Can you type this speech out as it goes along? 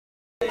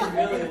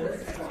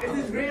This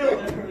is real.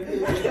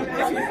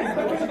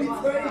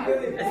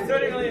 It's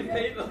 30 million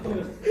people.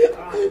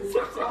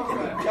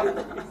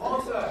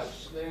 Also,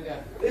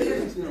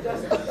 this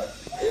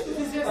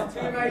is just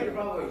two major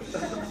problems.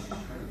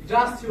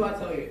 Just two, I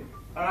tell you.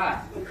 Alright.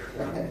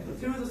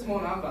 2 is a small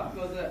number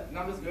because the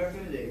numbers go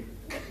infinity.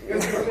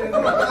 Did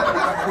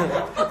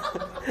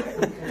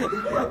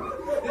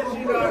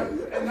you know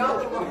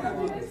another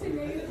one?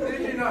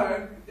 Did you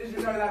know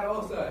that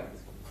also?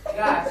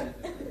 That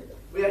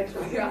we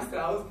actually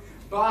ourselves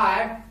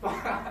by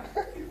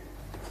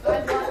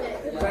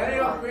burning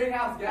off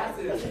greenhouse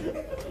gases.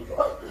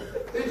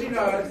 Did you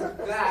know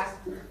that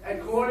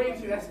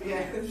according to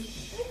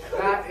SBS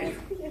that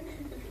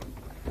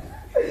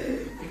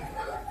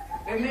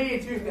in the year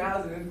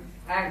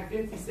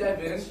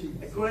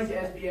 2057, according to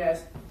SBS,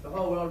 the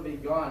whole world will be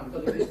gone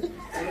because of this.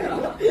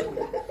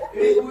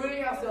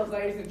 Including ourselves,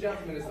 ladies and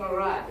gentlemen, it's not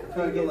right.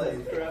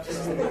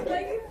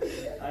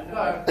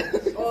 No.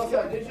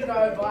 Also, did you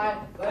know by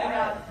letting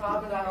out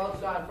carbon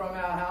dioxide from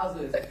our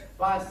houses,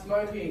 by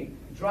smoking,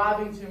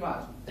 driving too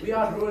much, we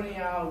are ruining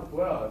our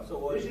world.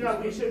 Did you know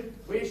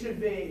we should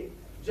be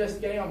just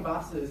getting on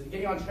buses,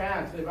 getting on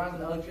trams that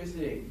runs on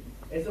electricity.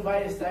 It's a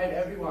way to save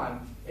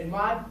everyone. It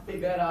might be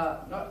better,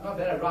 not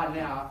better right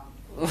now,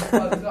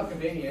 because it's not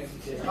convenient.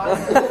 But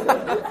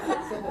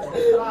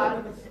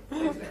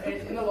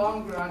in the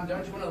long run,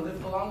 don't you want to live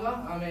for longer?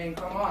 I mean,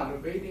 come on, we're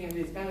breathing in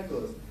these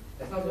chemicals.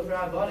 It's not good for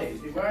our bodies.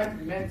 We weren't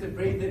meant to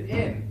breathe it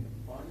in.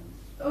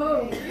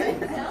 Oh.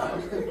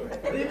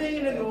 Living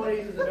in the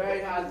noughties is a very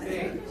hard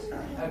thing.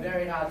 A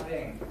very hard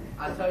thing.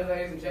 I tell you,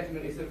 ladies and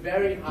gentlemen, it's a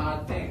very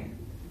hard thing.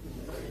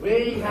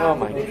 We have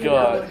to think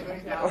about what's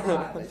going to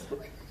our lives.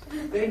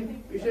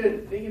 We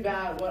should think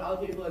about what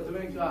other people are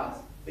doing to us.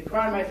 The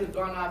crime rate has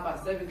gone up by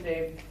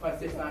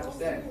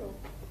 17.69%.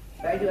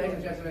 Thank you, ladies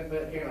and gentlemen,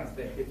 for hearing my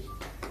speech.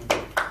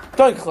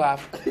 Don't clap.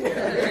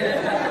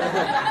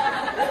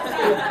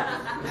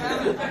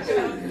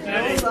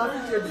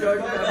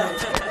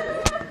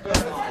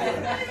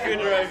 Good,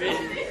 Roby.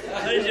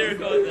 How did you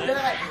record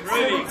that?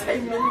 Roby.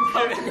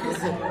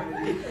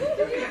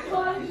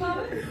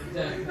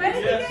 Where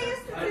did you get your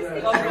statistics?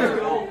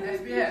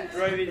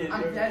 Roby did.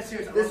 I'm dead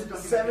serious. This is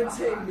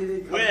 17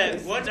 million. Where?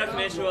 What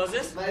documentary was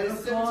this? Roby, I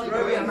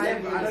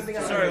don't think I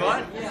Sorry,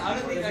 what? Yeah, I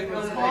don't think I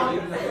got I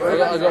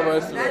got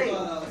most of it.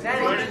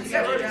 Natty,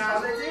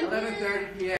 11:30 p.m.